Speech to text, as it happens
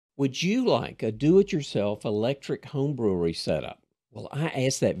Would you like a do-it-yourself electric home brewery setup? Well, I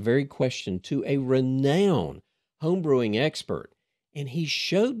asked that very question to a renowned homebrewing expert, and he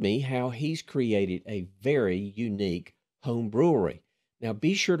showed me how he's created a very unique home brewery. Now,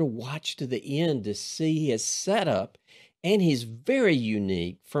 be sure to watch to the end to see his setup and his very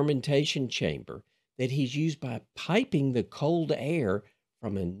unique fermentation chamber that he's used by piping the cold air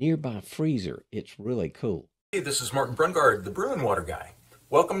from a nearby freezer. It's really cool. Hey, this is Martin Brungard, the Brewing Water Guy.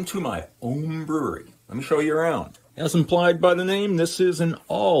 Welcome to my own brewery. Let me show you around. As implied by the name, this is an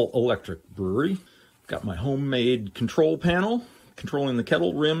all-electric brewery. Got my homemade control panel, controlling the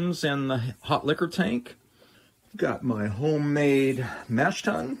kettle rims and the hot liquor tank. Got my homemade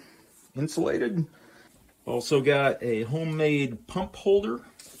Mashtun, insulated. Also got a homemade pump holder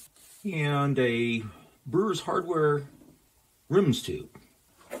and a Brewer's Hardware rims tube.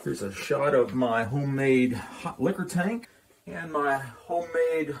 Here's a shot of my homemade hot liquor tank and my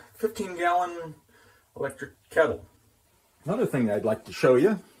homemade 15-gallon electric kettle. Another thing I'd like to show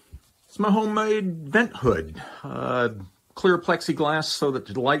you is my homemade vent hood. Clear plexiglass so that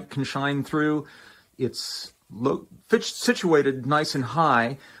the light can shine through. It's situated nice and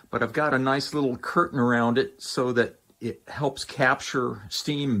high, but I've got a nice little curtain around it so that it helps capture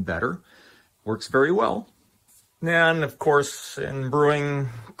steam better. Works very well. And of course, in brewing,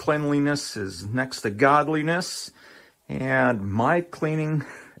 cleanliness is next to godliness. And my cleaning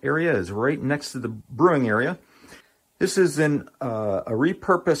area is right next to the brewing area. This is a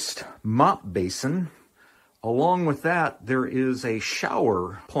repurposed mop basin. Along with that, there is a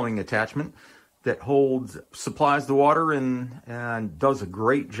shower plumbing attachment that supplies the water and does a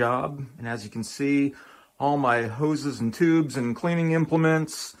great job. And as you can see, all my hoses and tubes and cleaning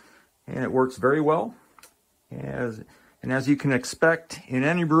implements, and it works very well. As you can expect, in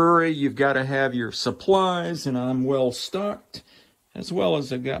any brewery, you've got to have your supplies, and I'm well stocked, as well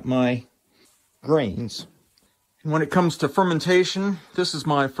as I've got my grains. And when it comes to fermentation, this is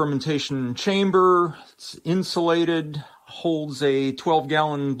my fermentation chamber. It's insulated, holds a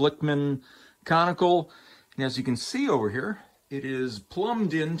 12-gallon Blichman Conical, and as you can see over here, it is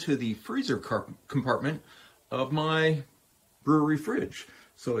plumbed into the freezer compartment of my brewery fridge.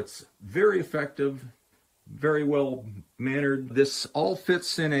 So it's very effective, very well mannered. This all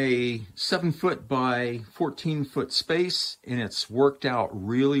fits in a 7-foot by 14-foot space, and it's worked out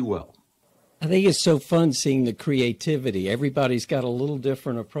really well. I think it's so fun seeing the creativity. Everybody's got a little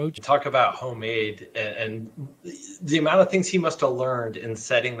different approach. Talk about homemade, and the amount of things he must have learned in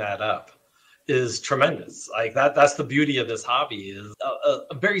setting that up is tremendous. Like that's the beauty of this hobby. Is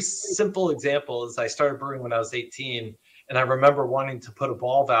a very simple example is I started brewing when I was 18, and I remember wanting to put a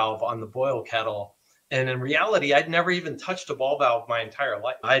ball valve on the boil kettle. And in reality, I'd never even touched a ball valve my entire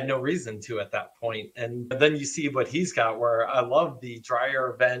life. I had no reason to at that point. And then you see what he's got, where I love the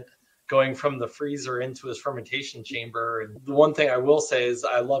dryer vent going from the freezer into his fermentation chamber. And the one thing I will say is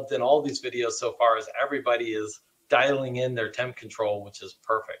I loved in all these videos so far is everybody is dialing in their temp control, which is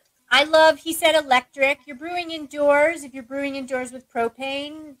perfect. I love, he said electric. You're brewing indoors. If you're brewing indoors with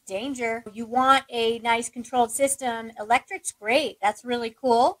propane, danger. You want a nice controlled system. Electric's great. That's really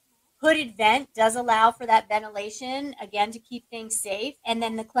cool. Hooded vent does allow for that ventilation, again, to keep things safe. And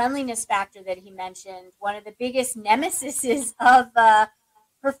then the cleanliness factor that he mentioned, one of the biggest nemesises of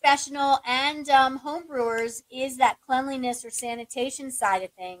professional and home brewers is that cleanliness or sanitation side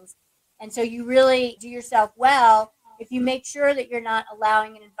of things. And so you really do yourself well if you make sure that you're not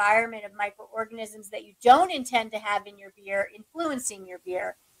allowing an environment of microorganisms that you don't intend to have in your beer influencing your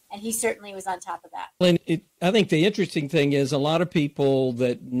beer. And he certainly was on top of that. And I think the interesting thing is a lot of people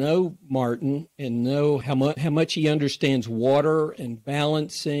that know Martin and know how much he understands water and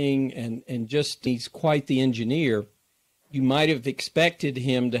balancing and just he's quite the engineer. You might have expected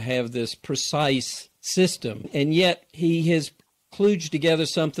him to have this precise system. And yet he has kludged together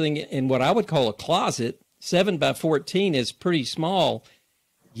something in what I would call a closet. 7 by 14 is pretty small,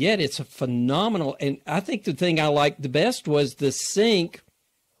 yet it's a phenomenal. And I think the thing I liked the best was the sink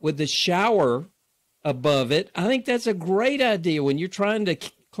with the shower above it. I think that's a great idea when you're trying to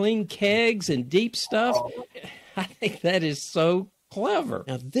clean kegs and deep stuff. I think that is so clever.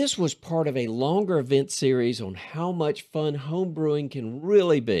 Now, this was part of a longer event series on how much fun homebrewing can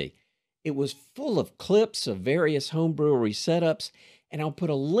really be. It was full of clips of various home brewery setups, and I'll put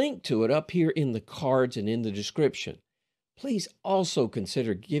a link to it up here in the cards and in the description. Please also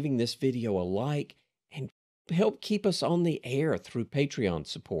consider giving this video a like and help keep us on the air through Patreon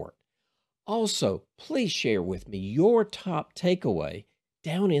support. Also, please share with me your top takeaway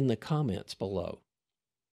down in the comments below.